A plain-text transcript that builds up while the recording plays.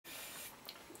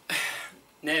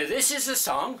Now this is a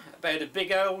song about a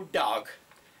big old dog,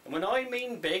 and when I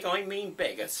mean big, I mean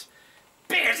big as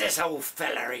this old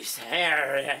feller is.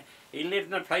 He lived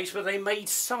in a place where they made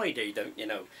cider, don't you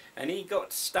know, and he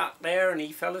got stuck there and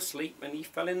he fell asleep and he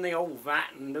fell in the old vat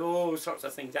and all sorts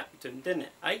of things happened to him, didn't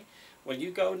it, eh? Well,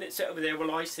 you go and sit over there while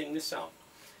I sing the song.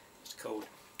 It's called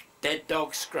Dead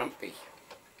Dog Scrumpy.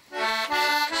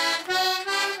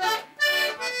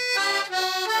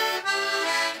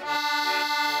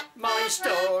 My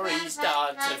story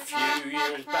starts a few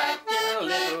years back in a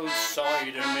little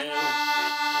cider mill.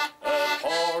 A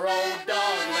poor old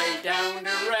dog lay down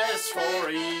to rest, for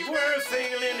he were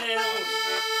feeling ill.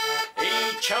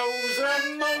 He chose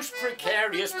a most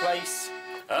precarious place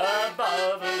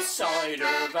above a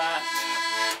cider vat,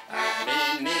 and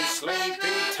in his sleep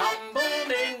he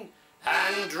tumbled in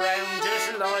and drowned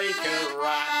just like a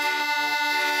rat.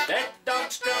 Dead dog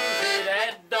Scrumpy,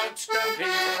 dead dog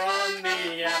Scrumpy, from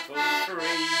the apple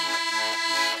tree.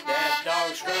 Dead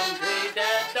dog Scrumpy,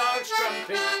 dead dog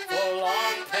Scrumpy, full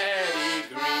of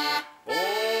pedigree.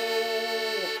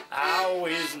 Oh, how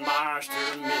his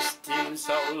master missed him,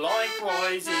 so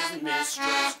likewise his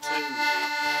mistress too.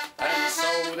 And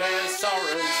so their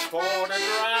sorrows for the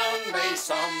drown, they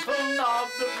sampled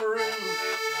of the brew.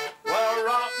 Well,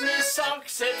 rot me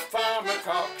socks, said Farmer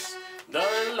Cox, the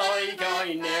like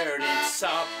I ne'er did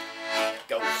sup.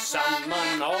 Go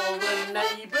summon all the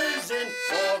neighbours in,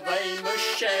 for they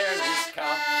must share this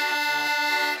cup.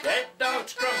 Dead dog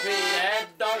Scrumpy,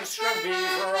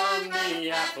 from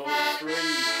the apple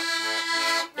tree.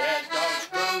 Dead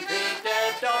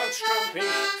dog Scrumpy,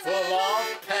 full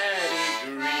of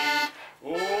pedigree.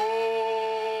 Oh,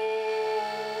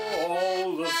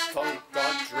 all the folk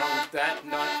got drunk that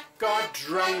night, got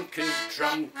drunk as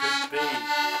be.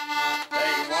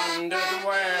 They wondered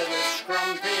where the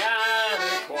Scrumpy had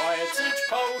acquired such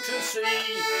potency.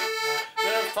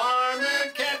 The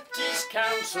farmer kept his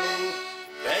counsel,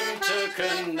 then took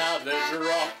another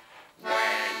drop,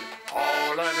 when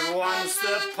all at once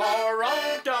the poor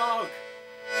old dog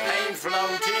came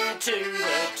floating to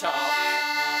the top.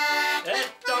 Dead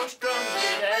dog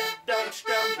Scrumpy,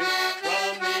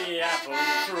 from the apple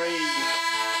tree.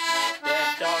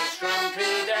 Dead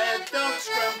dog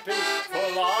Scrumpy,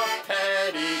 full of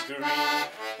pedigree.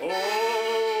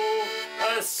 Oh,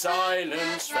 a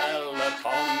silence fell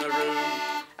upon the room,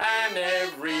 and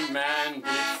every man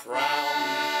did frown.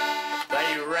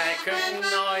 They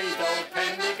recognised old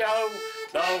Pendigo,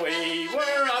 though he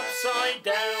were upside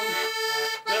down.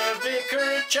 The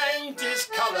vicar changed his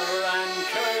colour and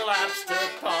collapsed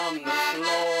upon the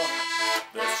floor.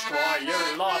 The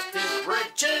squire lost his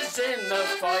breeches in the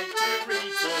fight to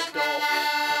reach the door.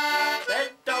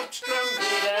 Dead dog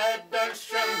Scrumpy,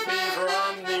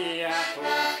 from the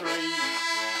apple tree.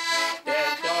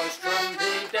 Dead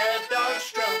dog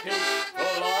Scrumpy,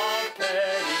 full of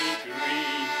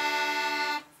pedigree.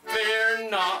 Fear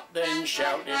not, then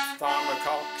shouted Farmer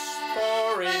Cox,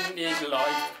 for in his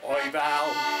life I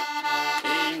vow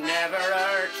he never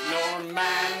hurt nor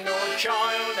man nor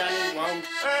child, and he won't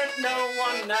hurt no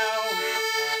one now.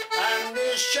 And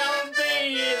this shall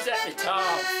be his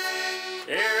epitaph: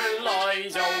 here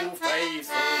lies old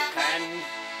faithful Pen,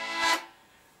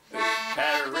 who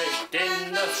perished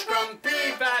in the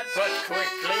Scrumpy vat, but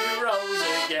quickly rose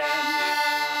again.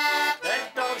 Dead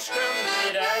dog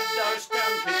Scrumpy,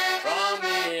 from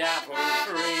the apple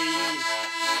tree.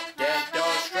 Dead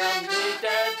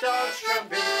dog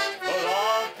Scrumpy, full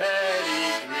of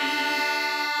pedigree.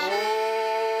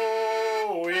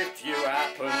 Oh, if you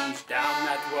happens down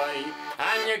that way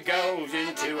and you goes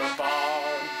into a bar,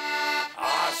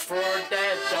 ask for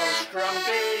Dead dog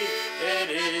Scrumpy, it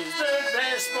is the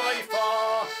best by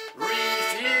far.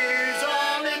 Refuse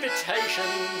all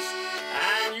invitations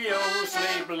and you'll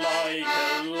sleep like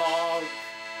a log.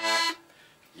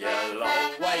 You'll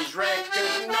always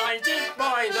recognise it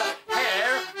by the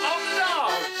hair of the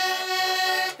dog.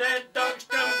 Dead dog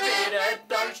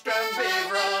Scrumpy,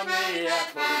 from the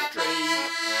apple tree.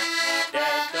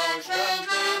 Dead dog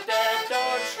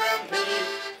Scrumpy,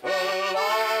 full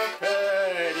of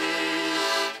pedigree.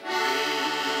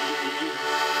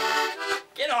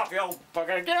 Get off, you old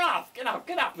bugger, get off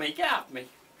me.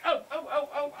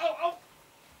 Oh.